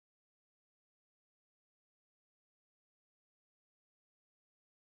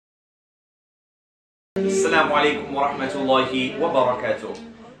السلام عليكم ورحمة الله وبركاته.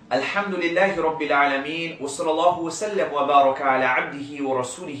 الحمد لله رب العالمين وصلى الله وسلم وبارك على عبده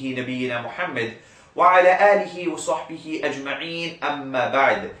ورسوله نبينا محمد وعلى آله وصحبه أجمعين أما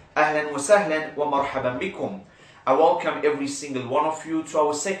بعد. أهلا وسهلا ومرحبا بكم. I welcome every single one of you to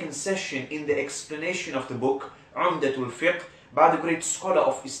our second session in the explanation of the book Umdat Fiqh by the great scholar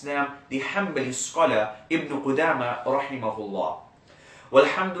of Islam, the Hanbali scholar Ibn Qudamah rahimahullah. Well,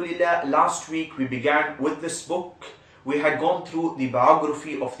 alhamdulillah, last week we began with this book. We had gone through the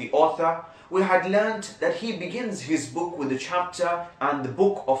biography of the author. We had learned that he begins his book with the chapter and the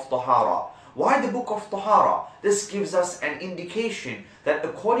book of Taharah. Why the book of Taharah? This gives us an indication that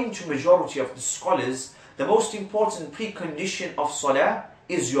according to majority of the scholars, the most important precondition of salah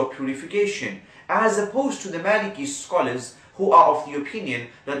is your purification, as opposed to the Maliki scholars who are of the opinion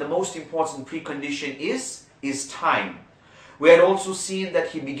that the most important precondition is time. We had also seen that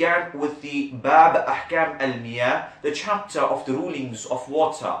he began with the Bab Ahkam al-Miyah, the chapter of the rulings of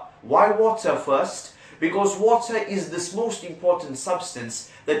water. Why water first? Because water is this most important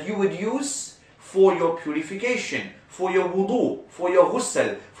substance that you would use for your purification, for your wudu, for your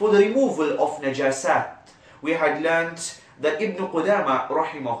ghusl, for the removal of najasat. We had learnt that Ibn Qudamah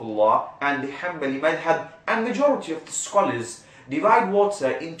rahimahullah and the Hanbali madhab and majority of the scholars divide water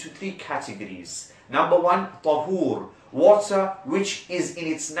into three categories. Number one, tahur, water which is in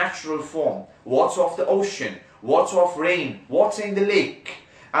its natural form, water of the ocean, water of rain, water in the lake.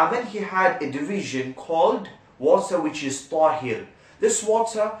 And then he had a division called water which is tahir. This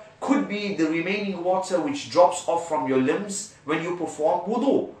water could be the remaining water which drops off from your limbs when you perform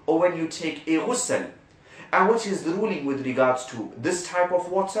wudu or when you take a ghusl. And what is the ruling with regards to this type of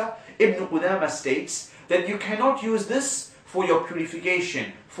water? Ibn Qudamah states that you cannot use this for your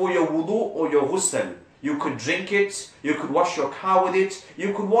purification, for your wudu or your ghusl. You could drink it, you could wash your car with it,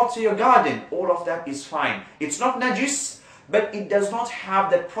 you could water your garden. All of that is fine. It's not najis, but it does not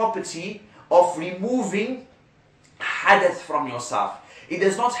have the property of removing hadath from yourself. It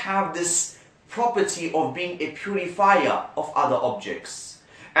does not have this property of being a purifier of other objects.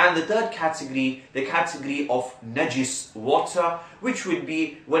 And the third category, the category of najis water, which would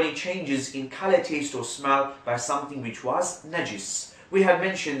be when it changes in color, taste or smell by something which was najis. We had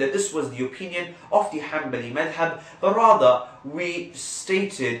mentioned that this was the opinion of the Hanbali madhab, but rather we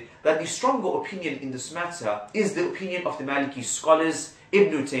stated that the stronger opinion in this matter is the opinion of the Maliki scholars,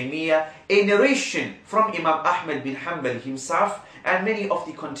 Ibn Taymiyyah, a narration from Imam Ahmad bin Hanbal himself and many of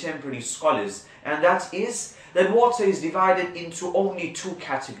the contemporary scholars, and that is that water is divided into only two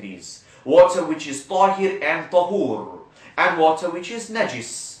categories: water which is tahir and tahur, and water which is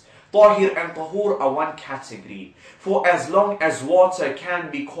najis. Tahir and tahur are one category. For as long as water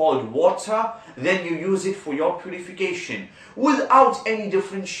can be called water, then you use it for your purification without any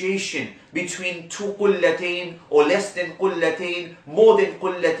differentiation between two qullatain or less than qullatain, more than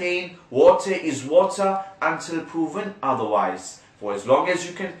qullatain. Water is water until proven otherwise. For as long as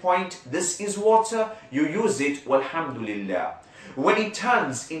you can point, this is water, you use it, walhamdulillah. When it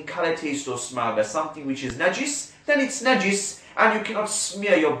turns in color, taste or smell by something which is najis, then it's najis and you cannot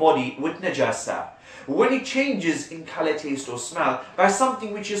smear your body with najasa. When it changes in color, taste or smell by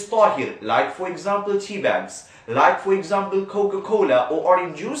something which is tahir, like for example tea bags, like for example Coca-Cola or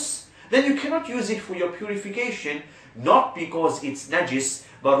orange juice, then you cannot use it for your purification, not because it's najis,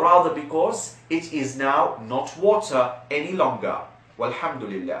 but rather because it is now not water any longer.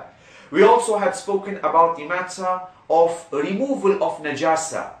 Walhamdulillah. We also had spoken about the matter of removal of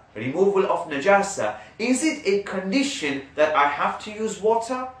najasa. Removal of najasa. Is it a condition that I have to use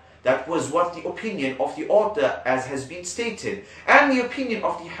water? That was what the opinion of the author as has been stated, and the opinion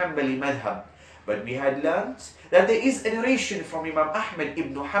of the Hanbali madhab. But we had learned that there is a narration from Imam Ahmad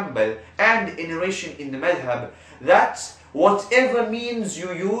ibn Hanbal and a narration in the madhab that whatever means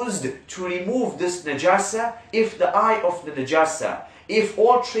you used to remove this najasa, if the eye of the najasa, if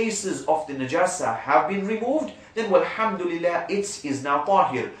all traces of the najasa have been removed, then walhamdulillah, it is now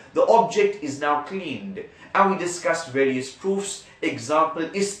tahir. The object is now cleaned. And we discussed various proofs. Example,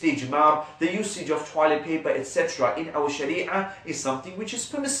 istijmar, the usage of toilet paper, etc. in our sharia is something which is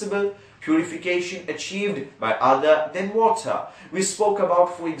permissible. Purification achieved by other than water. We spoke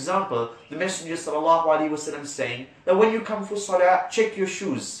about, for example, the Messenger ﷺ saying that when you come for salah, check your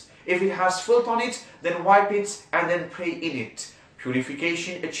shoes. If it has filth on it, then wipe it and then pray in it.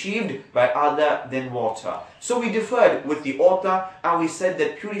 Purification achieved by other than water. So we differed with the author and we said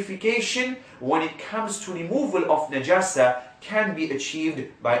that purification, when it comes to removal of najasa, can be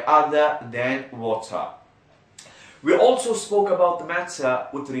achieved by other than water. We also spoke about the matter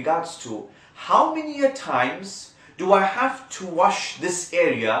with regards to how many times do I have to wash this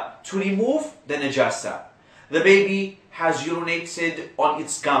area to remove the najasa? The baby has urinated on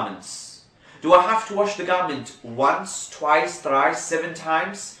its garments. Do I have to wash the garment once, twice, thrice, 7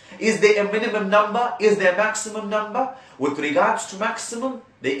 times? Is there a minimum number? Is there a maximum number? With regards to maximum,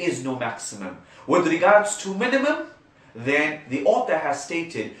 there is no maximum. With regards to minimum, then the author has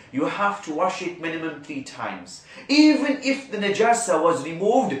stated you have to wash it minimum 3 times. Even if the najasa was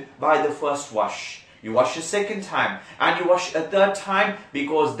removed by the first wash, you wash a second time and you wash a third time,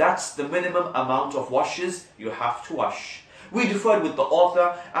 because that's the minimum amount of washes you have to wash. We differed with the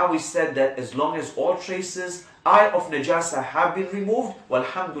author and we said that as long as all traces of najasa have been removed,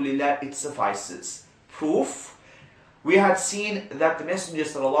 walhamdulillah, it suffices. Proof: we had seen that the Messenger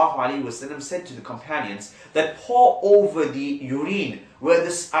ﷺ said to the companions that pour over the urine where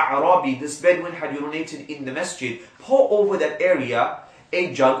this Arabi, this Bedouin, had urinated in the masjid, pour over that area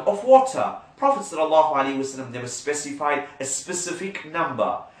a jug of water. Prophet ﷺ never specified a specific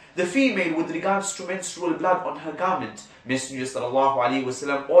number. The female, with regards to menstrual blood on her garment, Messenger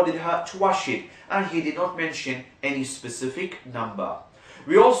ﷺ ordered her to wash it, and he did not mention any specific number.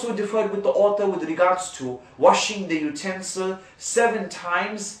 We also differed with the author with regards to washing the utensil 7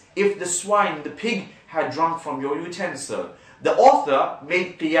 times if the swine, the pig, had drunk from your utensil. The author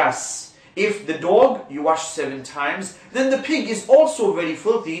made qiyas. If the dog you wash 7 times, then the pig is also very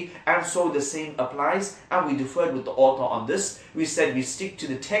filthy, and so the same applies, and we differed with the author on this. We said we stick to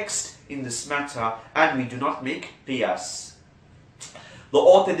the text in this matter and we do not make qiyas. The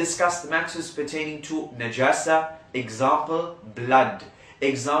author discussed the matters pertaining to najasa, example, blood.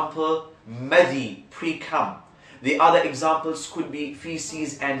 Example, madhi, pre-cum. The other examples could be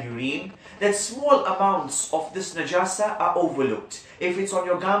feces and urine. That small amounts of this najasa are overlooked. If it's on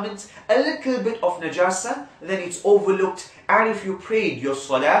your garment, a little bit of najasa, then it's overlooked. And if you prayed your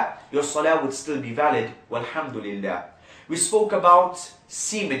salah would still be valid. Walhamdulillah. We spoke about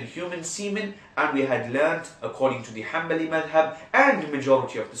semen, human semen, and we had learned, according to the Hanbali madhab and the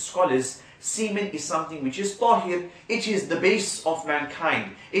majority of the scholars, semen is something which is tahir. It is the base of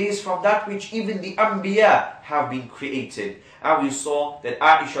mankind. It is from that which even the Anbiya have been created. And we saw that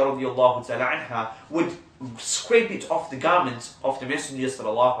Aisha radiallahu ta'ala anha would scrape it off the garment of the Messenger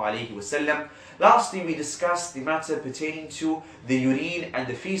sallallahu alayhi wasallam. Lastly, we discussed the matter pertaining to the urine and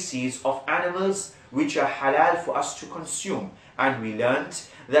the feces of animals which are halal for us to consume. And we learned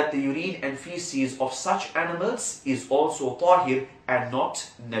that the urine and feces of such animals is also tahir and not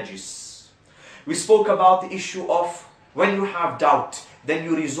najis. We spoke about the issue of when you have doubt, then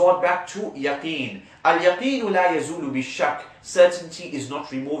you resort back to yaqeen. Al-yaqeen la yazulu bi-shak. Certainty is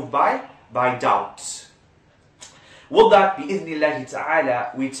not removed by doubt. With that, bi-idhnillahi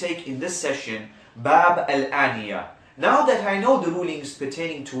ta'ala, we take in this session Bab al-Aniya. Now that I know the rulings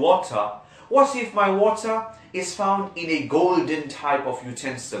pertaining to water, what if my water is found in a golden type of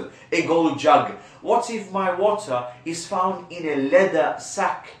utensil, a gold jug? What if my water is found in a leather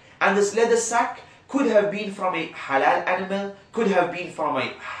sack? And this leather sack could have been from a halal animal, could have been from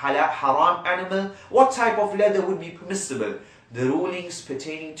a haram animal. What type of leather would be permissible? The rulings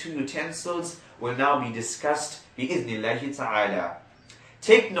pertaining to utensils will now be discussed bi-idhnillahi ta'ala.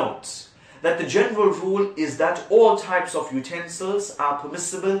 Take note that the general rule is that all types of utensils are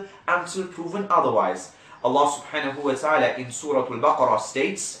permissible until proven otherwise. Allah subhanahu wa ta'ala in Surah Al-Baqarah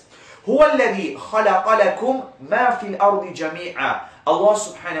states, هُوَ الَّذِي خَلَقَ لَكُمْ مَا فِي الْأَرْضِ جَمِيعًا. Allah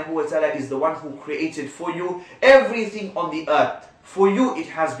subhanahu wa ta'ala is the one who created for you everything on the earth. For you it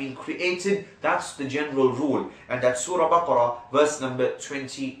has been created. That's the general rule. And that's Surah Baqarah verse number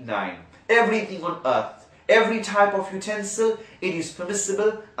 29. Everything on earth, every type of utensil, it is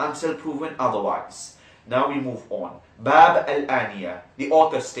permissible until proven otherwise. Now we move on. Bab al-Aniya. The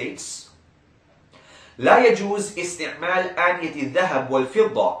author states, لا يجوز استعمال آنية الذهب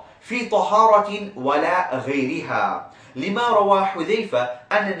والفضة في طهارة ولا غيرها. لما روى حذيفة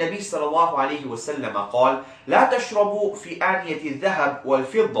أن النبي صلى الله عليه وسلم قال لا تشربوا في آنية الذهب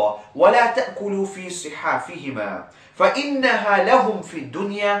والفضة ولا تأكلوا في صحافهما فإنها لهم في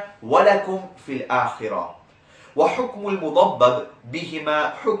الدنيا ولكم في الآخرة وحكم المضبب بهما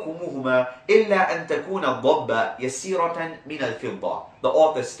حكمهما إلا أن تكون الضبة يسيرة من الفضة. The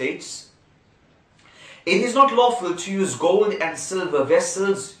author states, it is not lawful to use gold and silver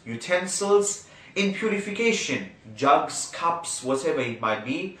vessels, utensils, in purification, jugs, cups, whatever it might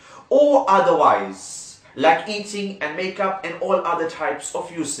be, or otherwise, like eating and makeup and all other types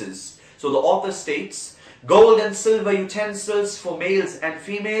of uses. So the author states, gold and silver utensils for males and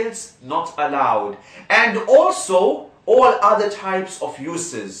females, not allowed. And also, all other types of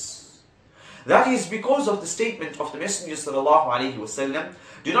uses. That is because of the statement of the Messenger ﷺ,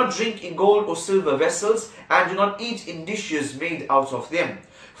 do not drink in gold or silver vessels and do not eat in dishes made out of them.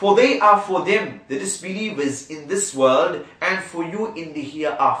 For they are for them, the disbelievers in this world, and for you in the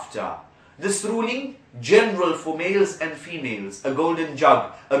hereafter. This ruling, general for males and females, a golden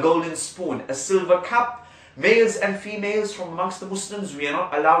jug, a golden spoon, a silver cup, males and females from amongst the Muslims, we are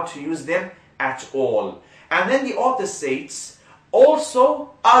not allowed to use them at all. And then the author states,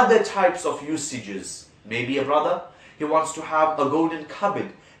 also other types of usages. Maybe a brother, he wants to have a golden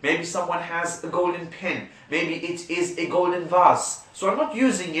cupboard. Maybe someone has a golden pen. Maybe it is a golden vase. So I'm not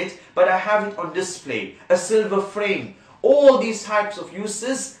using it, but I have it on display. A silver frame. All these types of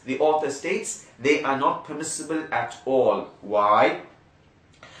uses, the author states, they are not permissible at all. Why?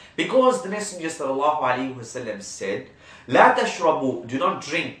 Because the Messenger ﷺ said, لا تشربوا, do not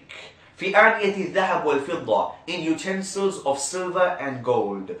drink, في آنية الذهب والفضة, in utensils of silver and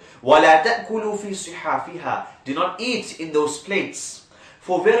gold. ولا تأكلوا في صحافها, do not eat in those plates.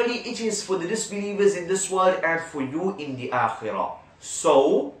 For verily it is for the disbelievers in this world and for you in the akhirah.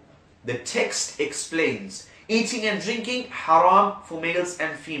 So, the text explains, eating and drinking haram for males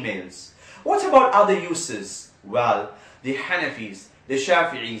and females. What about other uses? Well, the Hanafis, the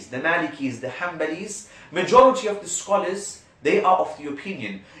Shafi'is, the Malikis, the Hanbalis, majority of the scholars, they are of the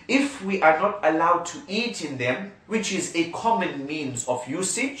opinion, if we are not allowed to eat in them, which is a common means of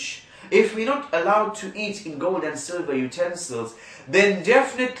usage, if we're not allowed to eat in gold and silver utensils, then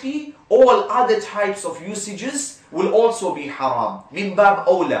definitely all other types of usages will also be haram. Min bab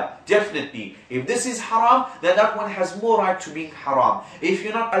awla, definitely. If this is haram, then that one has more right to being haram. If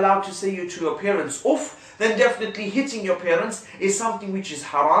you're not allowed to say to your parents, uff, then definitely hitting your parents is something which is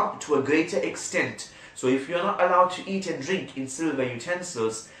haram to a greater extent. So if you're not allowed to eat and drink in silver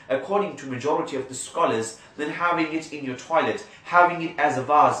utensils, according to majority of the scholars, then having it in your toilet, having it as a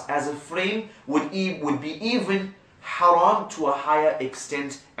vase, as a frame, would be even haram to a higher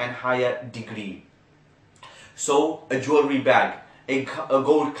extent and higher degree. So a jewelry bag, a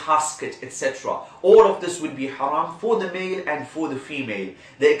gold casket, etc. All of this would be haram for the male and for the female.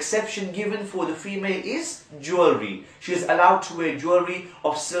 The exception given for the female is jewelry. She is allowed to wear jewelry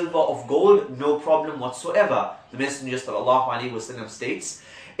of silver, of gold, no problem whatsoever. The Messenger ﷺ states,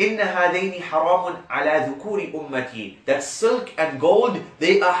 إِنَّ هَذَيْنِ حَرَامٌ عَلَى ذُكُورِ أُمَّتِي, that silk and gold,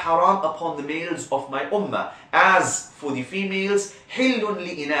 they are haram upon the males of my ummah. As for the females, حِلٌّ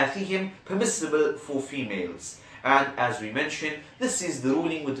لِإِنَاثِهِمْ, permissible for females. And as we mentioned, this is the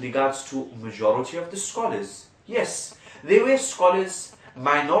ruling with regards to majority of the scholars. Yes, there were scholars,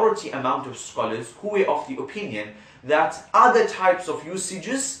 minority amount of scholars, who were of the opinion that other types of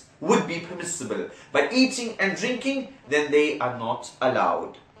usages would be permissible. But eating and drinking, then they are not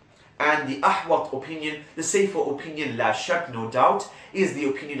allowed. And the ahwat opinion, the safer opinion, la shak, no doubt, is the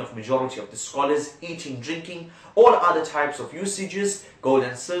opinion of majority of the scholars. Eating, drinking, all other types of usages, gold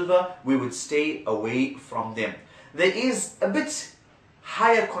and silver, we would stay away from them. There is a bit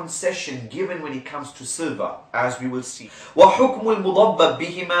higher concession given when it comes to silver, as we will see. وَحُكْمُ الْمُضَبَّبْ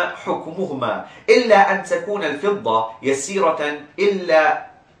بِهِمَا حُكْمُهُمَا إِلَّا أَن تَكُونَ الْفِضَّةِ يَسِيرَةً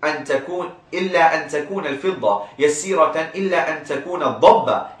إِلَّا أن تكون الفضة يسيرة إلا أن تكون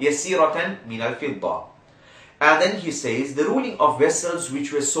الضبة يسيرة من الفضة. And then he says, the ruling of vessels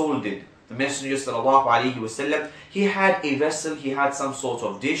which were soldered. The Messenger ﷺ, he had a vessel, he had some sort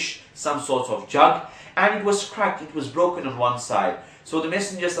of dish, some sort of jug, and it was cracked, it was broken on one side. So the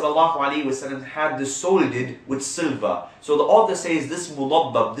Messenger ﷺ had this soldered with silver. So the author says this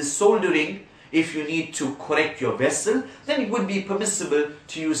mudabbab, this soldering, if you need to correct your vessel, then it would be permissible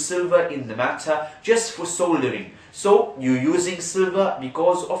to use silver in the matter just for soldering. So you're using silver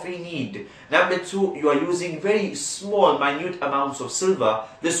because of a need. Number two, you are using very small, minute amounts of silver.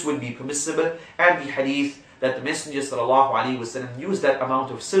 This would be permissible. And the hadith that the Messenger ﷺ used that amount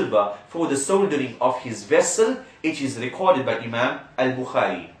of silver for the soldering of his vessel, it is recorded by Imam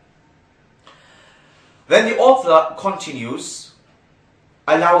al-Bukhari. Then the author continues,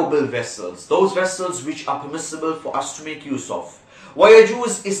 allowable vessels, those vessels which are permissible for us to make use of.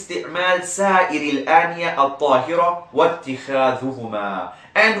 وَيَجُوزْ إِسْتِعْمَالْ سَائِرِ الْآنِيَةِ الطَّاهِرَةِ وَاتِّخَاذُهُمَا.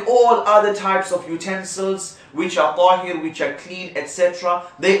 And all other types of utensils which are tahir, which are clean, etc.,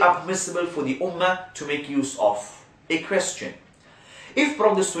 they are permissible for the ummah to make use of. A question. If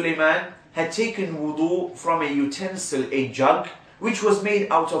Prophet Sulaiman had taken wudu from a utensil, a jug, which was made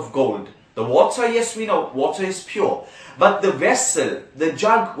out of gold, the water, yes, we know, water is pure. But the vessel, the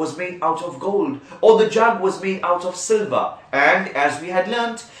jug was made out of gold, or the jug was made out of silver. And as we had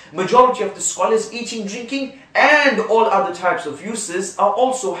learnt, majority of the scholars, eating, drinking, and all other types of uses are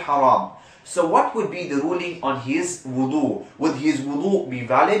also haram. So what would be the ruling on his wudu? Would his wudu be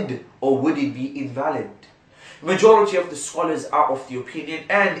valid or would it be invalid? Majority of the scholars are of the opinion,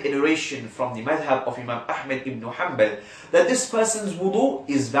 and a narration from the madhab of Imam Ahmad ibn Hanbal, that this person's wudu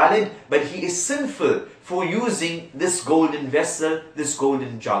is valid, but he is sinful for using this golden vessel, this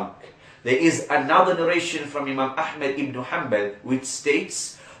golden jug. There is another narration from Imam Ahmad ibn Hanbal which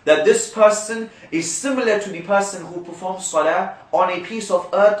states that this person is similar to the person who performs salah on a piece of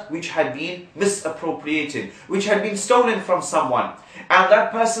earth which had been misappropriated, which had been stolen from someone, and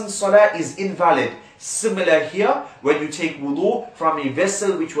that person's salah is invalid. Similar here, when you take wudu from a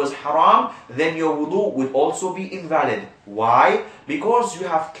vessel which was haram, then your wudu would also be invalid. Why? Because you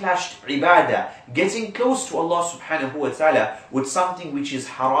have clashed ibadah, getting close to Allah subhanahu wa ta'ala, with something which is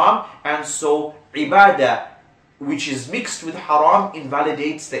haram, and so ibadah which is mixed with haram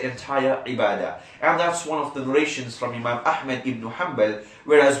invalidates the entire ibadah. And that's one of the narrations from Imam Ahmad ibn Hanbal,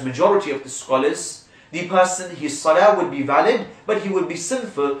 whereas majority of the scholars, the person, his salah would be valid, but he would be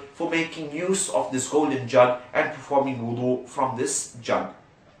sinful for making use of this golden jug and performing wudu from this jug.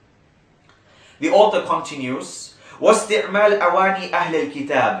 The author continues, وَاسْتِعْمَالْ أَوَانِي أَهْلِ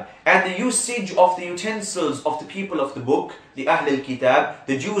الْكِتَابِ, and the usage of the utensils of the people of the book, the Ahl al-Kitab,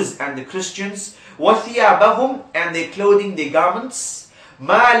 the Jews and the Christians, وَثِيَابَهُمْ, and their clothing, their garments,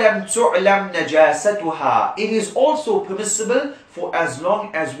 مَا لَمْ تُعْلَمْ نَجَاسَتُهَا, it is also permissible for as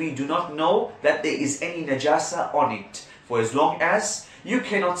long as we do not know that there is any najasa on it. For as long as you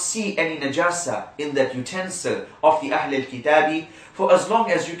cannot see any najasa in that utensil of the Ahl al-Kitabi, for as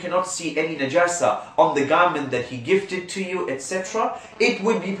long as you cannot see any najasa on the garment that he gifted to you, etc., it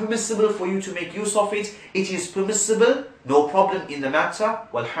would be permissible for you to make use of it. It is permissible, no problem in the matter,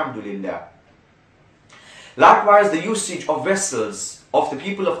 walhamdulillah. Likewise, the usage of vessels of the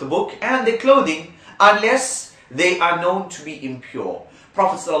people of the book and their clothing, unless they are known to be impure.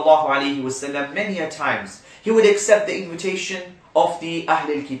 Prophet ﷺ, many a times, he would accept the invitation of the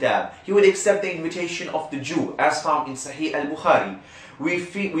Ahl al-Kitab. He would accept the invitation of the Jew, as found in Sahih al-Bukhari.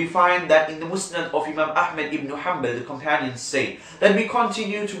 We find that in the Musnad of Imam Ahmad ibn Hanbal, the companions say that we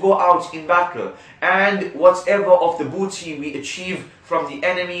continue to go out in battle, and whatever of the booty we achieve from the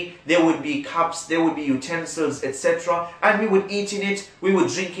enemy, there would be cups, there would be utensils, etc. And we would eat in it, we would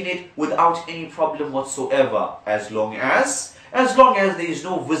drink in it without any problem whatsoever, as long as there is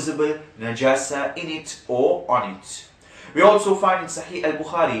no visible najasa in it or on it. We also find in Sahih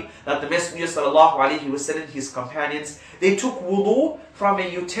al-Bukhari that the Messenger ﷺ, his companions, they took wudu from a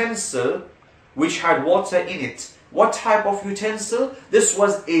utensil which had water in it. What type of utensil? This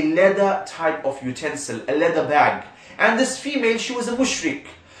was a leather type of utensil, a leather bag. And this female, she was a mushrik.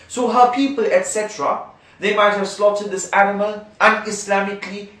 So her people, etc., they might have slaughtered this animal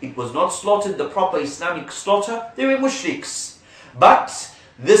un-Islamically. It was not slaughtered the proper Islamic slaughter. They were mushriks. But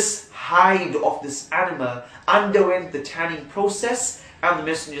this hide of this animal underwent the tanning process, and the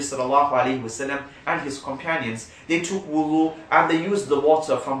Messenger ﷺ and his companions, they took wudu and they used the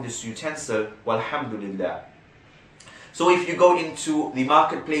water from this utensil, walhamdulillah. So if you go into the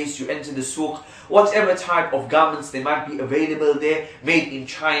marketplace, you enter the souk, whatever type of garments they might be available there, made in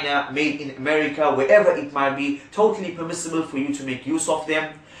China, made in America, wherever it might be, totally permissible for you to make use of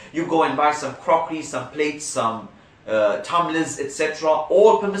them. You go and buy some crockery, some plates, some tumblers, etc.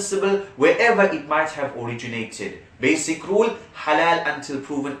 All permissible wherever it might have originated. Basic rule, halal until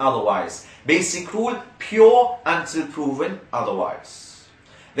proven otherwise. Basic rule, pure until proven otherwise.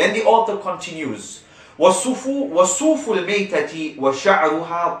 Then the author continues, وَصُوفُ الْمَيْتَةِ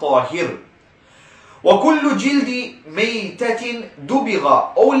وَشَعْرُهَا طَاهِرٌ وَكُلُّ جِلْدِ مَيْتَةٍ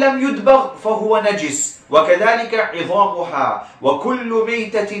دُبِغَ أَوْ لَمْ يُدْبَغْ فَهُوَ نَجِسٌ وَكَذَلِكَ عِظَامُهَا وَكُلُّ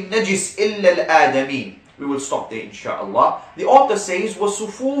مَيْتَةٍ نَجِسٌ إِلَّا الْآدَمِينَ. We will stop there, inshaAllah. The author says,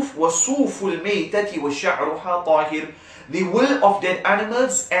 وَصُوفُ الْمَيْتَةِ وَشَعْرُهَا طَاهِرٌ. The wool of dead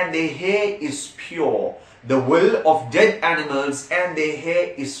animals and their hair is pure. The wool of dead animals and their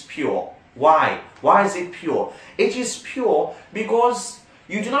hair is pure. Why? Why is it pure? It is pure because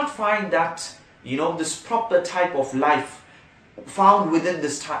you do not find that, this proper type of life found within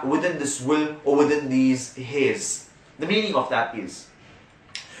this wool or within these hairs. The meaning of that is,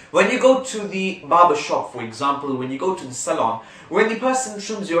 when you go to the barber shop, for example, when you go to the salon, when the person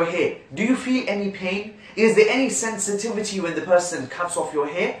trims your hair, do you feel any pain? Is there any sensitivity when the person cuts off your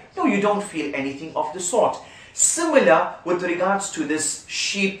hair? No, you don't feel anything of the sort. Similar with regards to this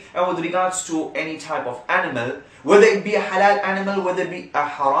sheep and with regards to any type of animal, whether it be a halal animal, whether it be a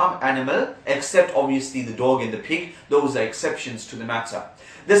haram animal, except obviously the dog and the pig, those are exceptions to the matter.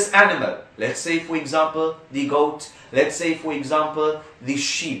 This animal, let's say for example the goat, let's say for example the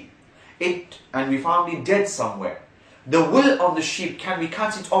sheep, and we found it dead somewhere. the wool on the sheep, can we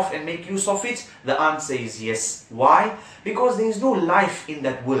cut it off and make use of it? The answer is yes. Why? Because there is no life in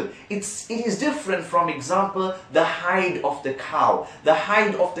that wool. It is different from, example, the hide of the cow. The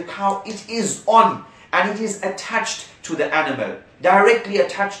hide of the cow, it is on and it is attached to the animal. Directly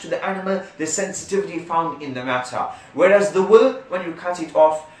attached to the animal, the sensitivity found in the matter. Whereas the wool, when you cut it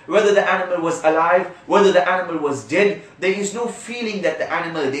off, whether the animal was alive, whether the animal was dead, there is no feeling that the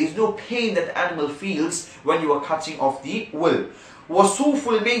animal, there is no pain that the animal feels when you are cutting off the wool. وَصُوفُ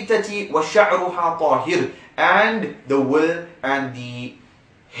الْمَيْتَةِ وَشَعْرُهَا طَاهِرٌ. And the wool and the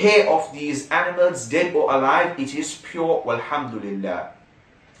hair of these animals, dead or alive, it is pure. Walhamdulillah.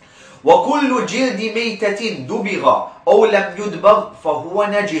 وَكُلُّ جِلْدِ مَيْتَةٍ دُبِغَ أَوْ لَمْ يُدْبَغْ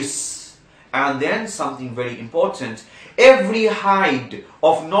فَهُوَ نَجِسٌ. And then something very important. Every hide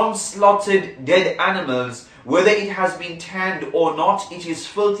of non-slaughtered dead animals, whether it has been tanned or not, it is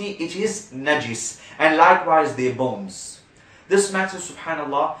filthy, it is najis. And likewise their bones. This matter,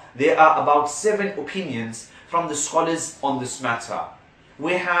 subhanallah, there are about 7 opinions from the scholars on this matter.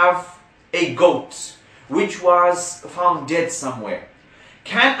 We have a goat which was found dead somewhere.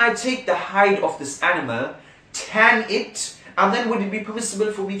 Can I take the hide of this animal, tan it, and then would it be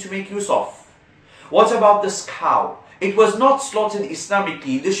permissible for me to make use of? What about this cow? It was not slaughtered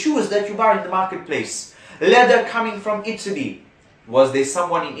Islamically. The shoes that you buy in the marketplace, leather coming from Italy. Was there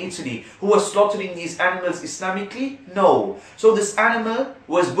someone in Italy who was slaughtering these animals Islamically? No. So this animal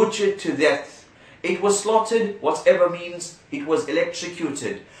was butchered to death. It was slaughtered, whatever means, it was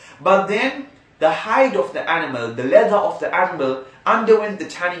electrocuted. But then the hide of the animal, the leather of the animal underwent the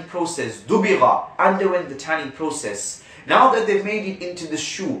tanning process. Dubira underwent the tanning process. Now that they've made it into the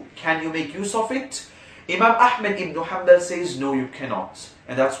shoe, can you make use of it? Imam Ahmad ibn Hanbal says, no, you cannot.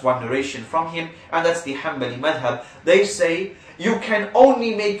 And that's one narration from him, and that's the Hanbali madhab. They say, you can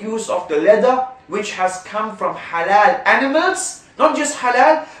only make use of the leather which has come from halal animals, not just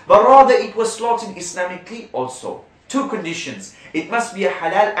halal, but rather it was slaughtered Islamically also. 2 conditions. It must be a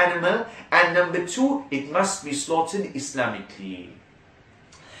halal animal, and number 2, it must be slaughtered Islamically.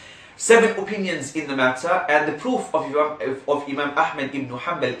 7 opinions in the matter, and the proof of Imam Ahmad ibn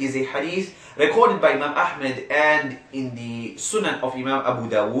Hanbal is a hadith recorded by Imam Ahmad and in the Sunan of Imam Abu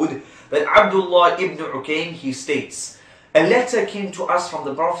Dawood, that Abdullah ibn Ukaym, he states, a letter came to us from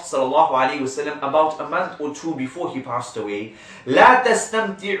the Prophet ﷺ about a month or 2 before he passed away. لا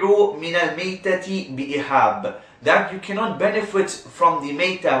تستمتعوا من الميتة بإهاب. That you cannot benefit from the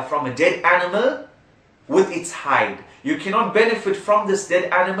mayta, from a dead animal, with its hide. You cannot benefit from this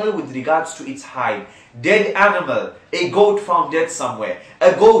dead animal with regards to its hide. Dead animal, a goat found dead somewhere.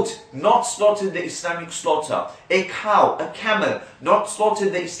 A goat not slaughtered the Islamic slaughter. A cow, a camel not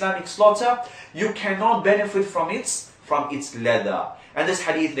slaughtered the Islamic slaughter. You cannot benefit from its leather. And this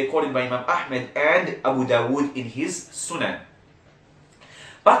hadith recorded by Imam Ahmad and Abu Dawood in his Sunan.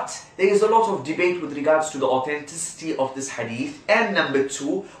 But there is a lot of debate with regards to the authenticity of this hadith. And number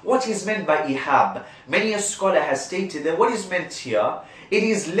 2, what is meant by ihab? Many a scholar has stated that what is meant here, it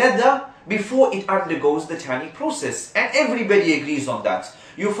is leather before it undergoes the tanning process. And everybody agrees on that.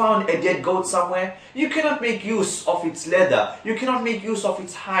 You found a dead goat somewhere, you cannot make use of its leather, you cannot make use of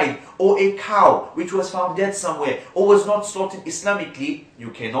its hide. Or a cow which was found dead somewhere or was not slaughtered Islamically, you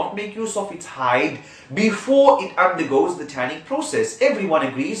cannot make use of its hide before it undergoes the tanning process. Everyone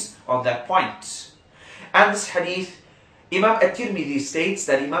agrees on that point. And this hadith, Imam At-Tirmidhi states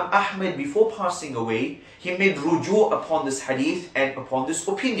that Imam Ahmad, before passing away, he made ruju upon this hadith and upon this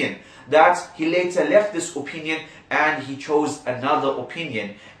opinion. That he later left this opinion and he chose another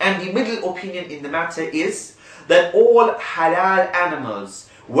opinion. And the middle opinion in the matter is that all halal animals,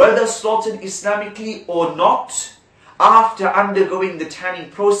 whether slaughtered Islamically or not, after undergoing the tanning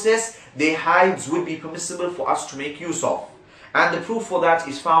process, their hides would be permissible for us to make use of. And the proof for that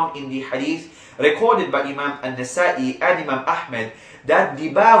is found in the hadith recorded by Imam An-Nasa'i and Imam Ahmad, that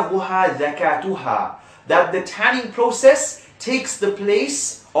dibaghuha zakatuha, that the tanning process takes the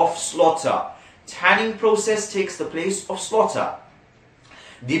place of slaughter. Tanning process takes the place of slaughter.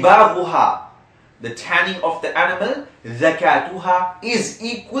 Dibaghuha, the tanning of the animal, zakatuha, is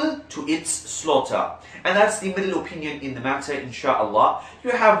equal to its slaughter. And that's the middle opinion in the matter, inshaAllah.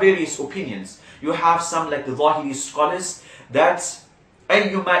 You have various opinions. You have some like the Zahiri scholars that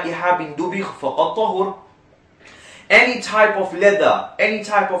أَيُّمَا إِحَابٍ دُبِغْ فَقَدْ طَهُرْ. Any type of leather, any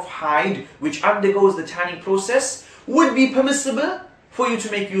type of hide which undergoes the tanning process would be permissible for you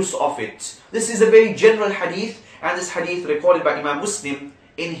to make use of it. This is a very general hadith, and this hadith recorded by Imam Muslim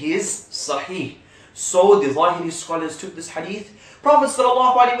in his Sahih. So the Zahiri scholars took this hadith Prophet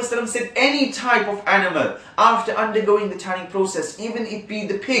ﷺ said any type of animal after undergoing the tanning process, even it be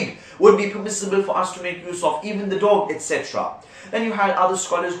the pig, would be permissible for us to make use of, even the dog, etc. Then you had other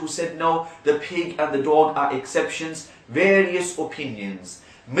scholars who said no, the pig and the dog are exceptions. Various opinions.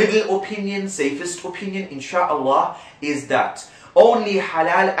 Middle opinion, safest opinion, inshallah, is that only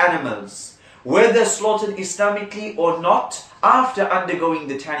halal animals, whether slaughtered Islamically or not, after undergoing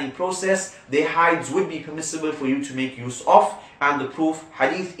the tanning process, their hides would be permissible for you to make use of. And the proof,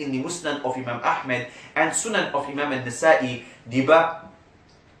 hadith in the Musnad of Imam Ahmed and Sunan of Imam al-Nasa'i, dibaghuha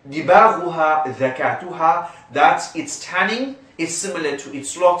zakatuha, that its tanning is similar to its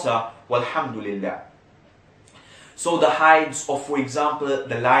slaughter, walhamdulillah. So the hides of, for example,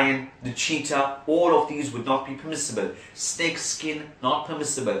 the lion, the cheetah, all of these would not be permissible. Snake skin, not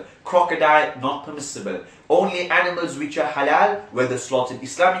permissible. Crocodile, not permissible. Only animals which are halal, whether slaughtered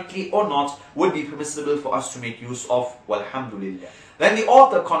Islamically or not, would be permissible for us to make use of. Walhamdulillah. Then the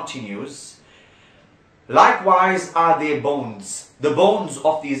author continues, likewise are their bones. The bones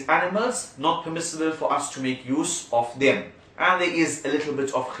of these animals, not permissible for us to make use of them. And there is a little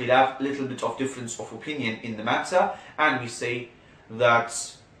bit of khilaf, a little bit of difference of opinion in the matter. And we say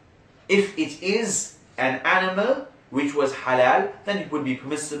that if it is an animal which was halal, then it would be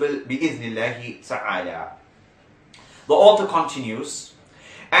permissible bi'idhnillahi ta'ala. The author continues,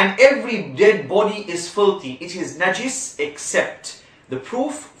 and every dead body is filthy, it is najis, except. The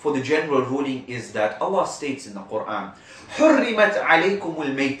proof for the general ruling is that Allah states in the Quran, حُرِّمَتْ عَلَيْكُمُ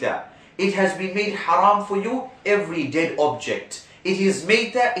الْمَيْتَةِ. It has been made haram for you, every dead object. It is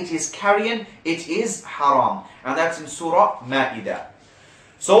mayta, it is carrion, it is haram. And that's in Surah Ma'idah.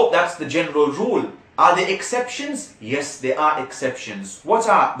 So that's the general rule. Are there exceptions? Yes, there are exceptions. What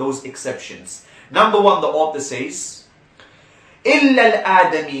are those exceptions? Number one, the author says, إِلَّا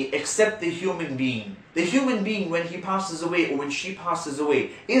الْآدَمِ, except the human being. The human being, when he passes away or when she passes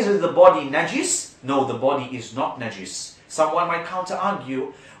away, is the body najis? No, the body is not najis. Someone might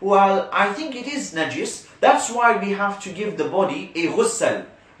counter-argue, well, I think it is najis. That's why we have to give the body a ghusl.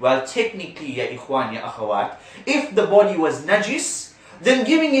 Well, technically, ya ikhwan, ya akhawat, if the body was najis, then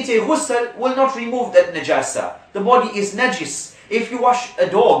giving it a ghusl will not remove that najasa. The body is najis. If you wash a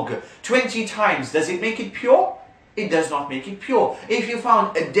dog 20 times, does it make it pure? It does not make it pure. If you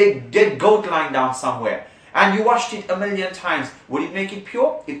found a dead goat lying down somewhere, and you washed it 1,000,000 times, would it make it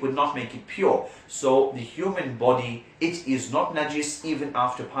pure? It would not make it pure. So the human body, it is not najis even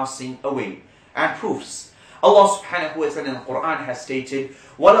after passing away. And proofs. Allah subhanahu wa ta'ala in the Quran has stated,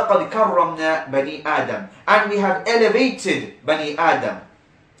 وَلَقَدْ كَرَّمْنَا بَنِي آدَمَ, and we have elevated Bani Adam.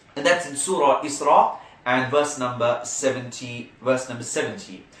 And that's in Surah Isra and verse number 70.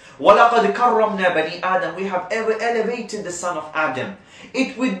 وَلَقَدْ كَرَّمْنَا بَنِي آدَمَ, we have ever elevated the son of Adam.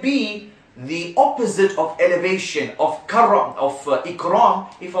 It would be the opposite of elevation, of karam, of ikram,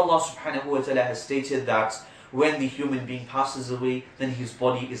 if Allah subhanahu wa ta'ala has stated that when the human being passes away, then his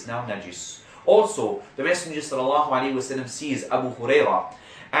body is now najis. Also, the Messenger sallallahu alaihi wasallam sees Abu Hurairah,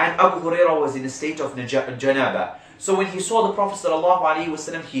 and Abu Hurairah was in a state of janaba. So when he saw the Prophet sallallahu alaihi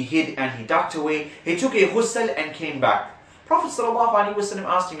wasallam, he hid and he ducked away. He took a ghusl and came back. Prophet sallallahu alaihi wasallam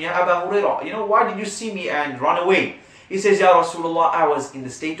asked him, Ya Abu Hurairah, why did you see me and run away? He says, Ya Rasulullah, I was in the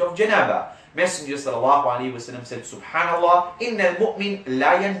state of janaba. Messenger sallallahu alaihi wasallam said, Subhanallah, innal mu'min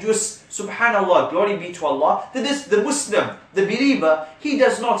la yanjus. Subhanallah, glory be to Allah. The Muslim, the believer, he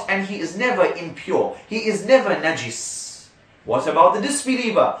does not and he is never impure. He is never najis. What about the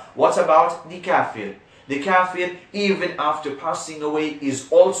disbeliever? What about the kafir? The kafir, even after passing away, is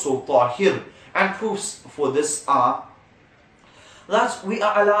also tahir. And proofs for this are that we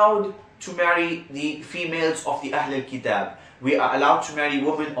are allowed to marry the females of the Ahl al-Kitab. We are allowed to marry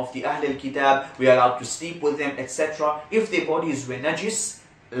women of the Ahl al-Kitab. We are allowed to sleep with them, etc. If their bodies were najis,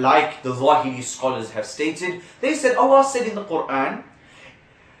 like the Zahiri scholars have stated, they said, Allah said in the Quran,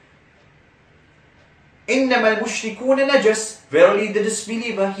 إِنَّمَا الْمُشْرِكُونَ نَجَسٌ, verily the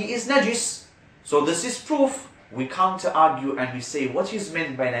disbeliever, he is najis. So this is proof. We counter-argue and we say what is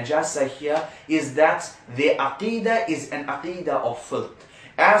meant by najasa here is that their aqidah is an aqidah of filth.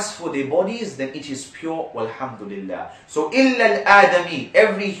 As for their bodies, then it is pure, walhamdulillah. So, illa al-adami,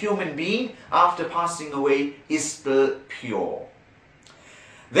 every human being after passing away is still pure.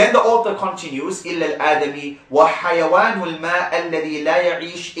 Then the author continues, illa al-adami wa hayawanul ma alladhi la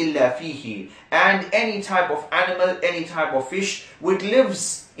ya'ish illa fihi, and any type of animal, any type of fish which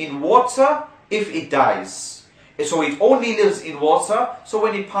lives in water if it dies. So it only lives in water, so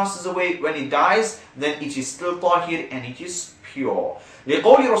when it passes away, when it dies, then it is still tahir and it is pure.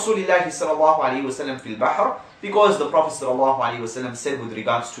 لقول رسول الله صلى الله عليه وسلم في البحر, because the Prophet صلى الله عليه وسلم said with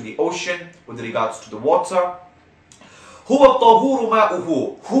regards to the ocean, with regards to the water, Huwa tahur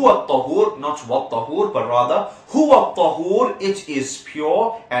ma'uhu. Huwa tahur, not what tahur, but rather huwa tahur, it is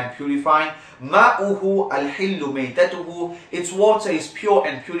pure and purifying. Ma'uhu al-hillu maytatuhu, its water is pure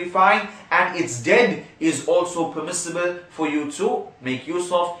and purifying, and its dead is also permissible for you to make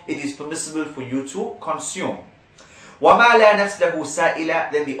use of. It is permissible for you to consume. وَمَا لَا نَفْسَ لَهُ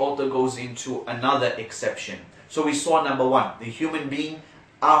سَائِلًا, then the author goes into another exception. So we saw number one, the human being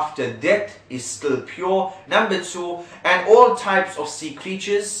after death is still pure. Number two, and all types of sea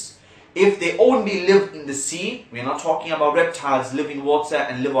creatures, if they only live in the sea, we are not talking about reptiles live in water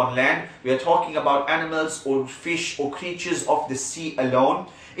and live on land. We are talking about animals or fish or creatures of the sea alone.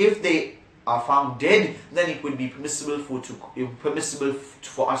 If they are found dead, then it would be permissible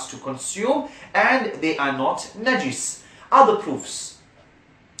for us to consume, and they are not najis. Other proofs.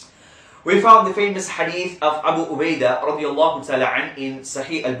 We found the famous hadith of Abu Ubaidah radiallahu ta'ala an in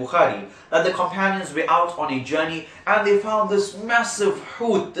Sahih al-Bukhari, that the companions were out on a journey and they found this massive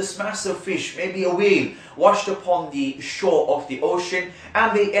hoot, this massive fish, maybe a whale, washed upon the shore of the ocean,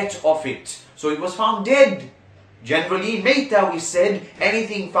 and they ate of it. So it was found dead. Generally, Mayta, we said,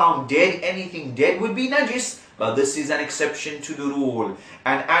 anything found dead, anything dead would be najis. But this is an exception to the rule.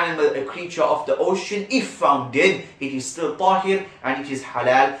 An animal, a creature of the ocean, if found dead, it is still tahir and it is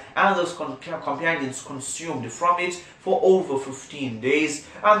halal. And those companions consumed from it for over 15 days.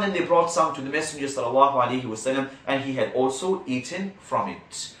 And then they brought some to the Messenger ﷺ, and he had also eaten from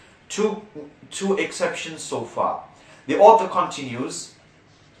it. Two exceptions so far. The author continues,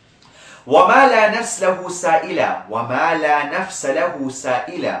 وَمَا لَا نَفْسَ لَهُ سَائِلًا وَمَا لَا نَفْسَ لَهُ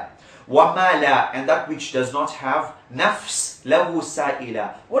سَائِلًا وَمَا لَا, and that which does not have nafs lahu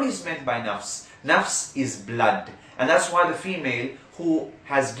sa'ila. What is meant by nafs? Nafs is blood, and that's why the female who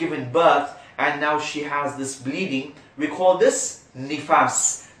has given birth and now she has this bleeding, we call this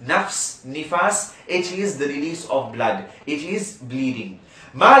nifas. Nafs, nifas, it is the release of blood, it is bleeding.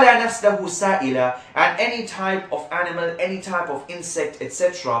 مَا لَا نَفْسَ لَهُ سَائِلًا, and any type of animal, any type of insect,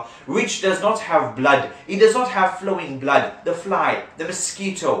 etc., which does not have blood, it does not have flowing blood. The fly, the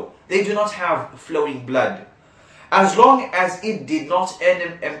mosquito, they do not have flowing blood, as long as it did not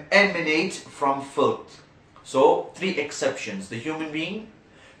emanate from filth. So, three exceptions: the human being,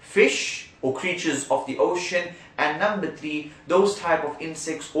 fish or creatures of the ocean, and number three, those type of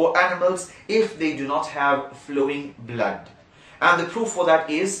insects or animals if they do not have flowing blood. And the proof for that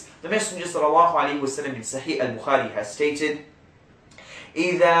is, the Messenger ﷺ in Sahih al-Bukhari has stated,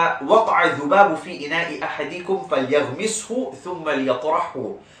 إِذَا وَقَعَ الذُّبَابُ فِي إِنَاءِ أَحَدِكُمْ فَلْيَغْمِسْهُ ثُمَّ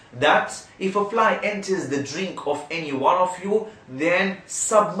لِيَطْرَحْهُ, that if a fly enters the drink of any one of you, then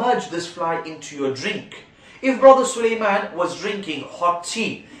submerge this fly into your drink. If Brother Sulaiman was drinking hot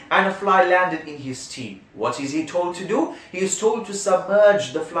tea and a fly landed in his tea, what is he told to do? He is told to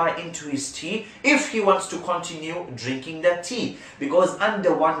submerge the fly into his tea if he wants to continue drinking that tea, because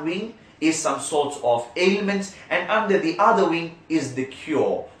under one wing is some sort of ailment and under the other wing is the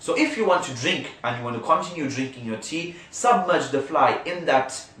cure. So if you want to drink and you want to continue drinking your tea, submerge the fly in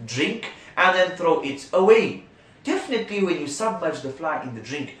that drink and then throw it away. Definitely when you submerge the fly in the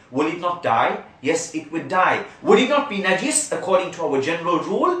drink, will it not die? Yes, it would die. Would it not be najis according to our general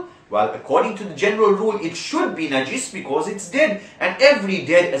rule? Well, according to the general rule, it should be najis because it's dead. And every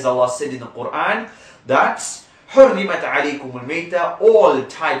dead, as Allah said in the Quran, that's حُرِّمَتْ عَلَيْكُمُ الْمَيْتَةِ, all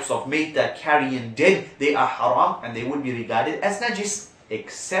types of mayta, carrion, dead, they are haram and they would be regarded as najis,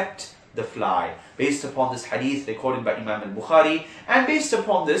 except the fly. Based upon this hadith recorded by Imam al-Bukhari, and based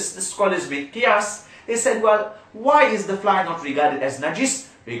upon this, the scholars made qiyas. They said, well, why is the fly not regarded as najis?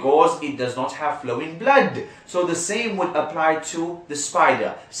 Because it does not have flowing blood. So the same would apply to the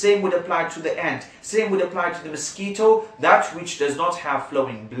spider, same would apply to the ant, same would apply to the mosquito. That which does not have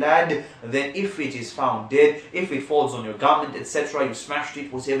flowing blood, then if it is found dead, if it falls on your garment, etc., you smashed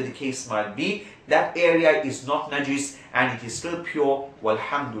it, whatever the case might be, that area is not najis and it is still pure.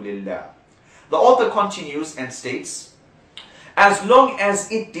 Walhamdulillah. The author continues and states, as long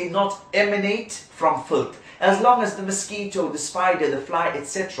as it did not emanate from filth, as long as the mosquito, the spider, the fly,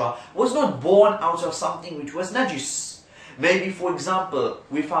 etc. was not born out of something which was najis. Maybe, for example,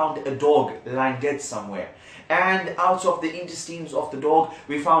 we found a dog lying dead somewhere, and out of the intestines of the dog,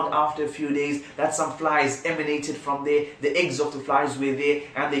 we found after a few days that some flies emanated from there, the eggs of the flies were there,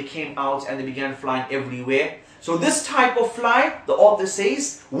 and they came out and they began flying everywhere. So this type of fly, the author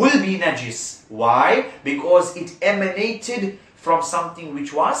says, will be najis. Why? Because it emanated from something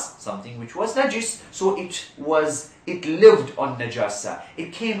which was najis. So it lived on najasa.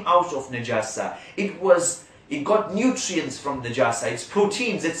 It came out of najasa. It got nutrients from najasa. Its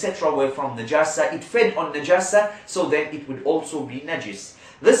proteins, etc. were from najasa. It fed on najasa, so then it would also be najis.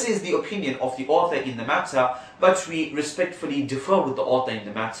 This is the opinion of the author in the matter, but we respectfully differ with the author in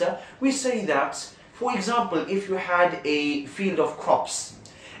the matter. We say that, for example, if you had a field of crops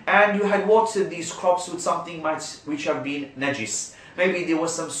and you had watered these crops with something which have been najis, maybe there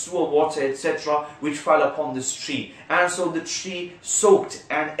was some sewer water, etc., which fell upon this tree, and so the tree soaked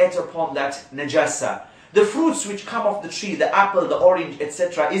and ate upon that najasa. The fruits which come off the tree, the apple, the orange,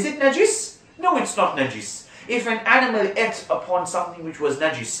 etc., is it najis? No, it's not najis. If an animal ate upon something which was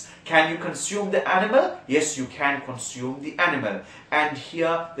najis, can you consume the animal? Yes, you can consume the animal. And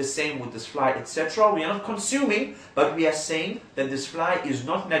here, the same with this fly, etc. We are not consuming, but we are saying that this fly is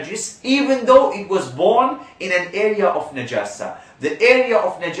not najis, even though it was born in an area of najasa. The area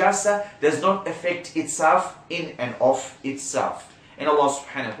of najasa does not affect itself in and of itself. And Allah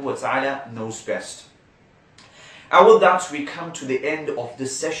subhanahu wa ta'ala knows best. And with that, we come to the end of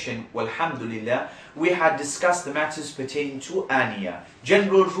this session. Walhamdulillah, we had discussed the matters pertaining to aniya.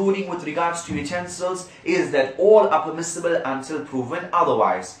 General ruling with regards to utensils is that all are permissible until proven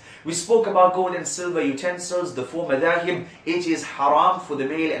otherwise. We spoke about gold and silver utensils, the four madhahib. It is haram for the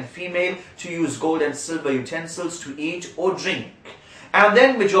male and female to use gold and silver utensils to eat or drink. And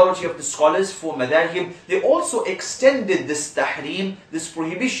then majority of the scholars for madhahib, they also extended this tahrim, this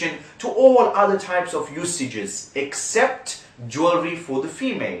prohibition, to all other types of usages except jewelry for the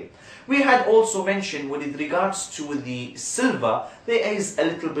female. We had also mentioned with regards to the silver, there is a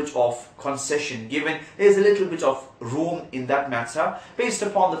little bit of concession given. There is a little bit of room in that matter based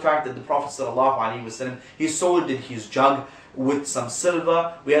upon the fact that the Prophet ﷺ, he sold his jug with some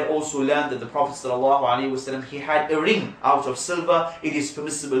silver. We had also learned that the Prophet ﷺ, he had a ring out of silver. It is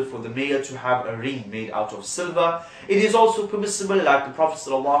permissible for the male to have a ring made out of silver. It is also permissible, like the Prophet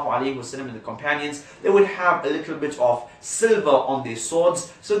ﷺ and the companions, they would have a little bit of silver on their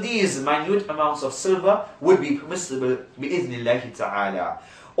swords. So these minute amounts of silver would be permissible bi-idhnillahi ta'ala.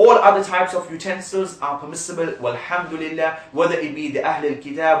 All other types of utensils are permissible, walhamdulillah, whether it be the Ahl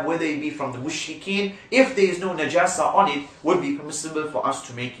al-Kitab, whether it be from the Mushrikeen. If there is no najasa on it, would be permissible for us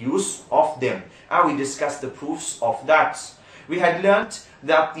to make use of them. And we discussed the proofs of that. We had learnt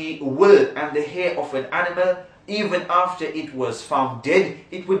that the wool and the hair of an animal, even after it was found dead,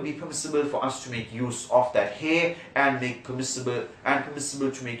 it would be permissible for us to make use of that hair and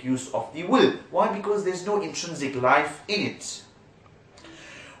permissible to make use of the wool. Why? Because there's no intrinsic life in it.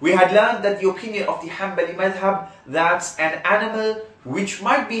 We had learned that the opinion of the Hanbali madhab, that an animal which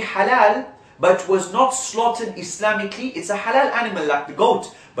might be halal but was not slaughtered Islamically, it's a halal animal like the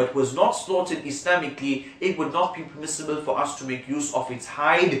goat, but was not slaughtered Islamically, it would not be permissible for us to make use of its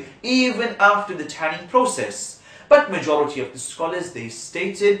hide even after the tanning process. But majority of the scholars, they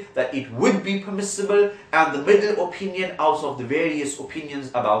stated that it would be permissible, and the middle opinion out of the various opinions,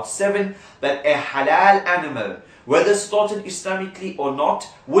 about 7, that a halal animal, whether slaughtered Islamically or not,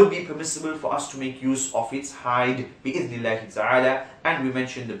 would be permissible for us to make use of its hide bi-idhnillahi ta'ala, and we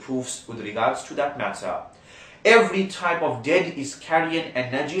mentioned the proofs with regards to that matter. Every type of dead is carrion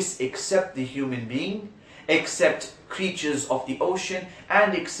and najis except the human being, except creatures of the ocean,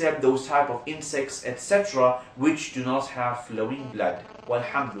 and except those type of insects, etc., which do not have flowing blood.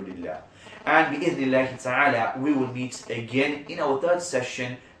 Walhamdulillah. And bi-idhnillahi ta'ala, we will meet again in our third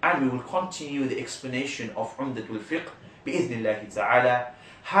session, and we will continue the explanation of Umdat al-Fiqh bi-idhnillahi ta'ala.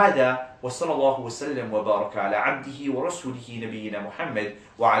 هذا وصلى الله وسلم وبارك على عبده ورسوله نبينا محمد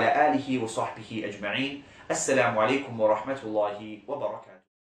وعلى آله وصحبه أجمعين. السلام عليكم ورحمة الله وبركاته.